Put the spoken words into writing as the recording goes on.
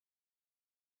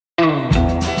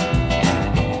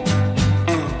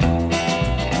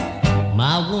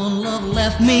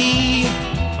left me,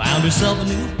 found herself a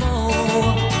new beau.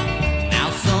 Now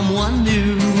someone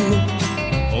new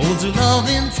holds her love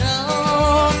in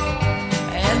tow,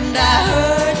 and I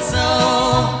hurt so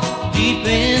deep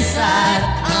inside.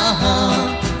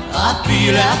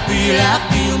 I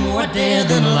feel more dead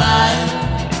than alive.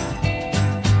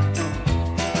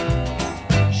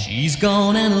 She's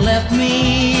gone and left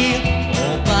me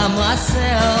all by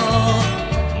myself.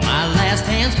 My last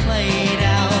hand's played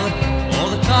out, all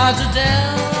the cards are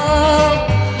dealt,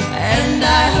 and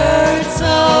I hurt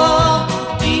so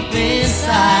deep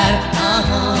inside.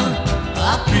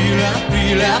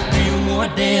 I feel more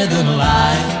dead than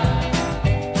alive.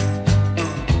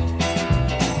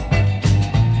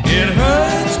 It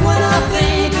hurts when I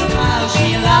think of how she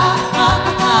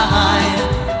lied,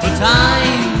 the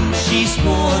time she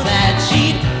swore that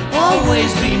she'd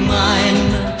always be mine.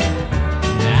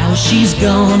 Now she's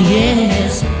gone,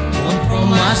 yes, gone from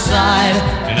my side,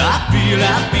 and I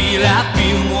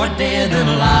feel more dead than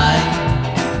alive.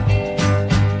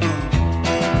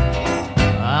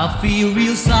 I feel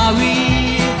real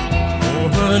sorry for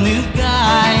her new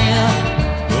guy,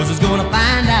 'cause he's gonna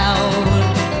find out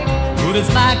what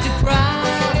it's like to cry.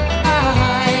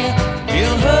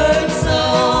 He'll hurt so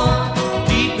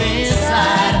deep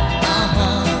inside.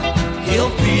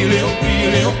 He'll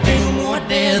feel more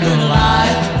dead than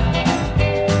alive.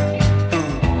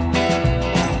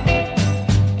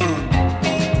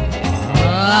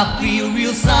 I feel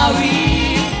real sorry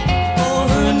for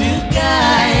her new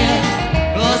guy,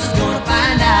 'cause he's gonna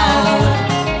find out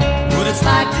what it's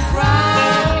like to cry.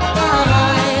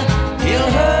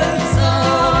 He'll hurt so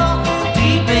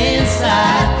deep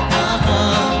inside.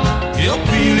 He'll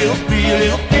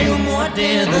feel more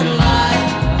dead than alive.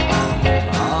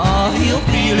 Oh, he'll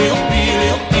feel